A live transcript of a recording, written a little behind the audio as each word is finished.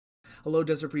Hello,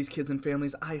 Desert Breeze kids and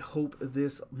families. I hope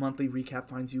this monthly recap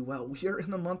finds you well. We are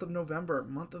in the month of November,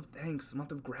 month of thanks,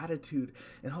 month of gratitude,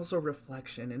 and also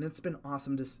reflection. And it's been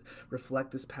awesome to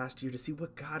reflect this past year to see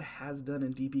what God has done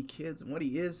in DB Kids and what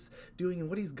He is doing and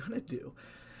what He's going to do.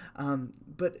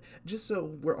 But just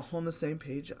so we're all on the same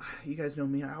page, you guys know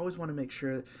me, I always want to make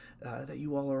sure that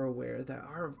you all are aware that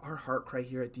our heart cry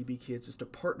here at DB Kids is to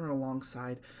partner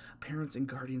alongside parents and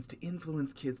guardians to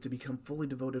influence kids to become fully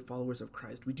devoted followers of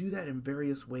Christ. We do that in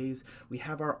various ways. We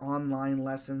have our online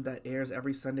lesson that airs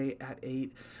every Sunday at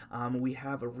 8. We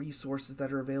have resources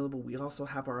that are available. We also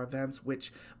have our events,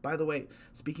 which, by the way,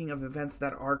 speaking of events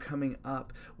that are coming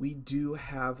up, we do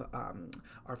have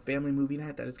our family movie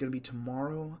night that is going to be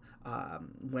tomorrow,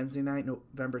 Wednesday night,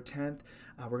 November 10th.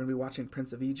 We're going to be watching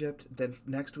Prince of Egypt. Then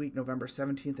next week, November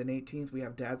 17th and 18th, we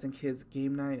have Dads and Kids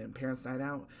Game Night and Parents Night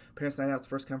Out. Parents Night Out's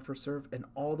first come, first serve. And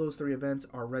all those 3 events,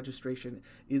 our registration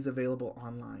is available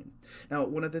online. Now,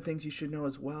 one of the things you should know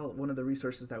as well, one of the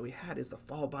resources that we had is the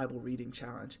Fall Bible Reading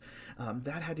Challenge.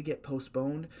 That had to get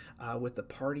postponed with the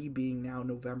party being now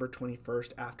November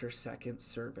 21st after second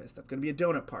service. That's going to be a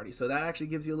donut party. So that actually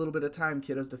gives you a little bit of time,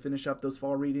 kiddos, to finish up those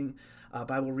fall reading,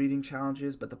 Bible reading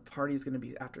challenges. But the party is going to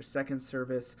be after second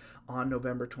service on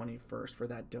November 21st for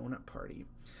that donut party.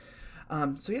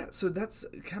 So that's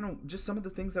kind of just some of the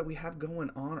things that we have going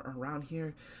on around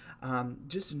here.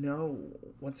 Just know,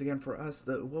 once again, for us,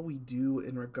 what we do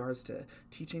in regards to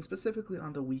teaching, specifically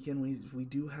on the weekend, we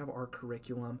do have our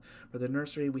curriculum. For the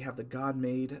nursery, we have the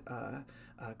God-Made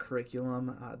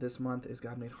curriculum. This month is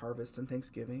God-Made Harvest and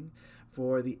Thanksgiving.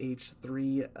 For the age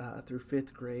 3 through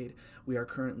 5th grade, we are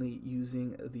currently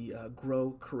using the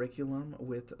Grow curriculum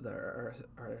with our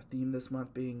theme this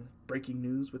month being Breaking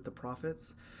News with the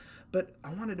Prophets. But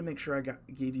I wanted to make sure I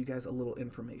gave you guys a little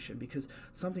information because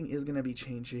something is going to be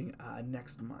changing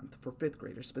next month for 5th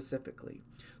graders specifically.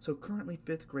 So currently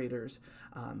 5th graders,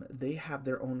 they have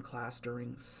their own class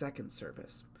during second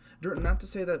service. Not to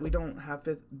say that we don't have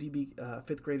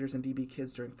 5th graders and DB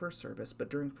kids during first service, but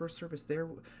during first service, they're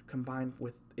combined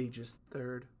with ages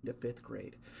 3rd to 5th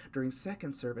grade. During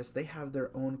second service, they have their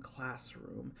own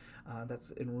classroom that's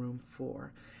in room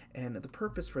 4. And the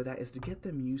purpose for that is to get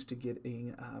them used to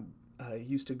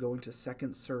going to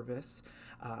second service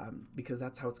because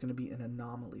that's how it's going to be an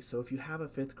anomaly. So if you have a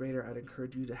 5th grader, I'd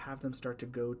encourage you to have them start to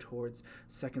go towards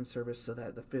second service so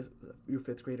that your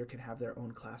 5th grader can have their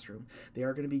own classroom. They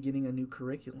are going to be getting a new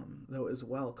curriculum, though, as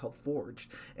well, called Forge.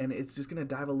 And it's just going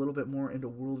to dive a little bit more into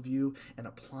worldview and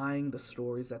applying the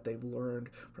stories that they've learned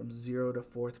from 0 to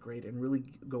 4th grade and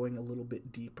really going a little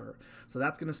bit deeper. So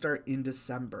that's going to start in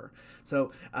December.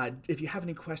 So if you have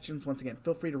any questions, once again,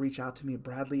 feel free to reach out to me,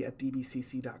 Bradley at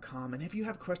dbcc.com. And if you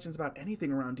have questions about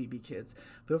anything around DB Kids,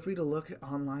 feel free to look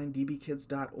online,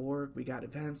 dbkids.org. We got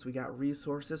events, we got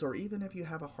resources, or even if you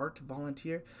have a heart to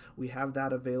volunteer, we have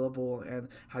that available and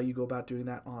how you go about doing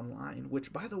that online.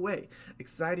 Which, by the way,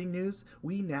 exciting news,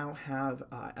 we now have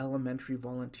elementary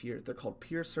volunteers. They're called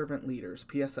Peer Servant Leaders,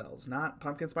 PSLs, not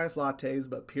pumpkin spice lattes,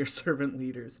 but Peer Servant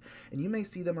Leaders. And you may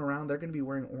see them around. They're going to be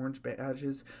wearing orange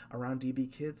badges around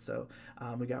DB Kids. So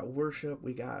we got worship,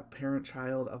 we got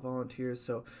parent-child volunteers.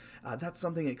 So that's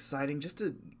something exciting just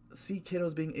to see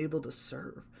kiddos being able to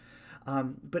serve.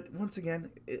 But once again,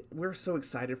 we're so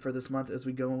excited for this month as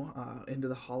we go into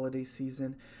the holiday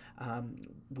season.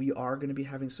 We are going to be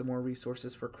having some more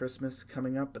resources for Christmas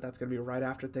coming up, but that's going to be right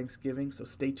after Thanksgiving, so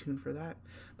stay tuned for that.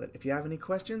 But if you have any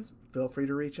questions, feel free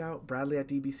to reach out. Bradley at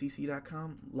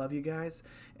dbcc.com. Love you guys,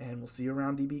 and we'll see you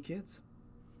around DB Kids.